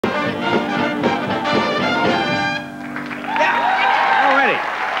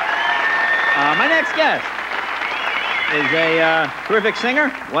next guest is a terrific singer,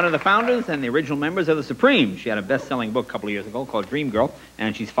 one of the founders and the original members of the Supremes. She had a best-selling book a couple of years ago called Dream Girl,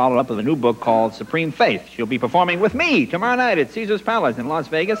 and she's followed up with a new book called Supreme Faith. She'll be performing with me tomorrow night at Caesar's Palace in Las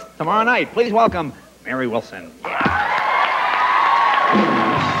Vegas. Tomorrow night, please welcome Mary Wilson.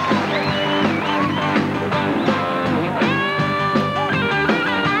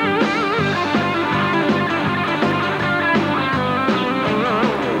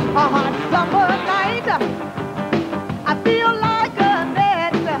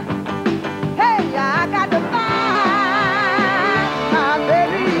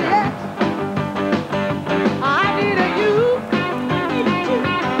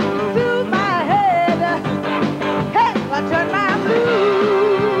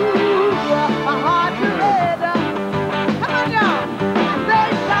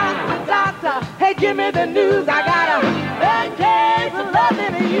 Give me the news, I got a bad case of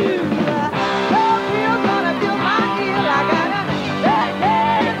loving you. No pills gonna fill my ear, I got a bad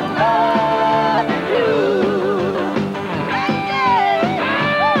case of loving you.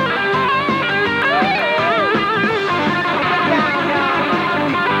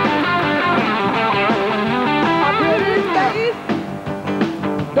 My pretty face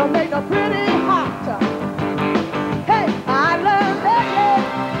don't make no pretty heart. Hey, I love that.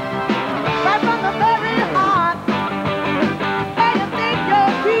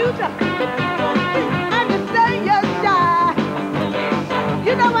 And you say you're shy.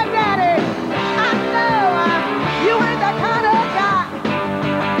 You know what, Daddy? I know you ain't that kind of guy.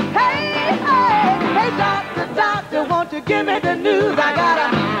 Hey, hey, hey, doctor, doctor, won't you give me the news? I got a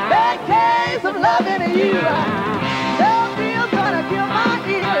bad case of loving you. No pills gonna kill my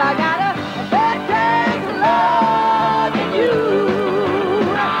ear. I got a bad case of loving you.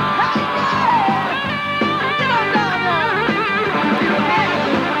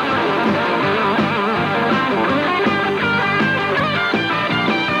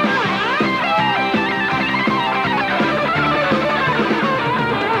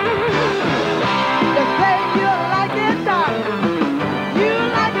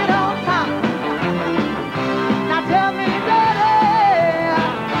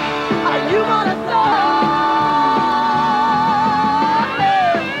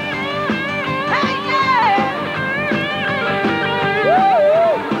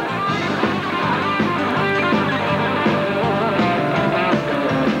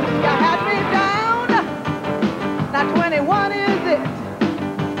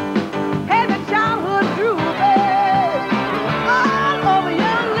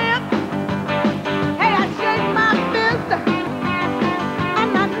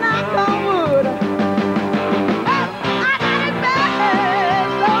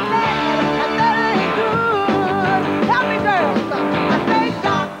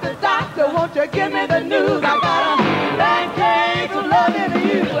 Give me the news, I got a bad case of loving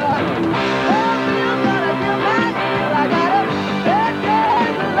you. You're gonna feel my ear, I got a bad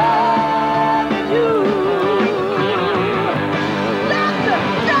case of loving you. Doctor,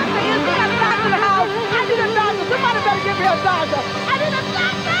 doctor, is there a doctor in the house? I need a doctor, somebody better give me a doctor. I need a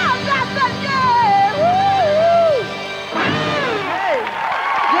doctor, yeah, woo! Hey,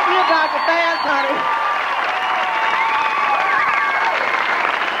 give me a doctor fast, honey.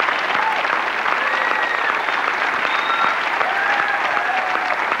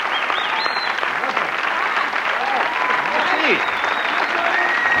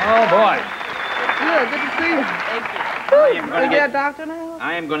 Oh, boy. Good to see you. Thank you. A doctor now?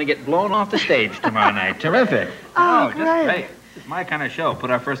 I am going to get blown off the stage tomorrow night. Terrific. Oh, just great. It's my kind of show.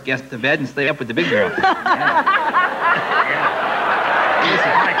 Put our first guest to bed and stay up with the big girl. Yeah. This is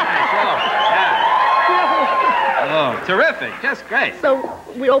my kind of show. Yeah. Oh, terrific. Just great. So,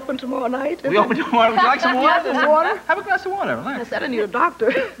 we open tomorrow night? We open tomorrow. Would you like some water? Some water? Have a glass of water. Relax. I said I need a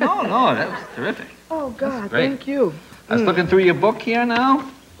doctor. No, that was terrific. Oh, God, thank you. I was looking through your book here now.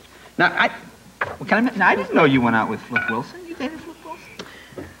 Now, I didn't know you went out with Flip Wilson. You dated Flip Wilson?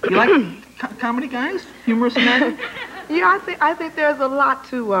 You like comedy guys? Humorous men? Yeah, I think there's a lot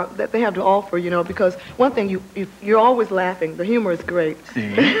to that they have to offer, you know, because one thing, you're always laughing. The humor is great.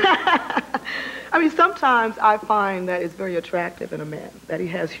 See? I mean, sometimes I find that it's very attractive in a man, that he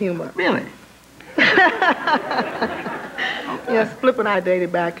has humor. Really? Yes, Flip and I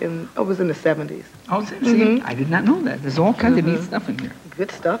dated back in, it was in the 70s. Oh, see, I did not know that. There's all kinds of neat stuff in here.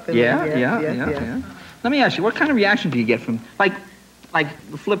 Good stuff in there. Yeah. Let me ask you, what kind of reaction do you get from, like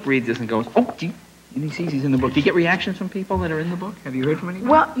the Flip reads this and goes, oh, gee, And he sees he's in the book. Do you get reactions from people that are in the book? Have you heard from anyone?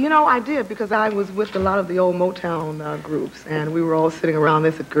 Well, you know, I did because I was with a lot of the old Motown groups, and we were all sitting around.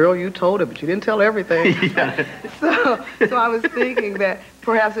 They said, "Girl, you told her, but you didn't tell everything." Yeah. So I was thinking that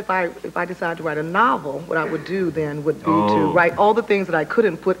perhaps if I decided to write a novel, what I would do then would be to write all the things that I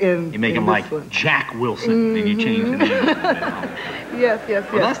couldn't put in. You make him like one. Jack Wilson, and you change the name. Yes, yes.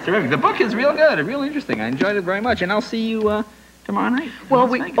 Well, that's terrific. The book is real good, real interesting. I enjoyed it very much, and I'll see you tomorrow night. Well,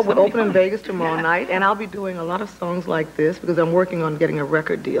 we'll open in Vegas tomorrow night, and I'll be doing a lot of songs like this because I'm working on getting a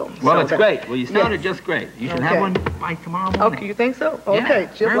record deal. Well, that's great. Well, you started just great. You should have one by tomorrow morning. Okay, you think so? Okay,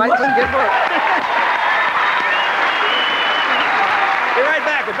 yeah, Chip Weitzman, get work. Be right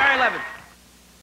back with Barry Levinson.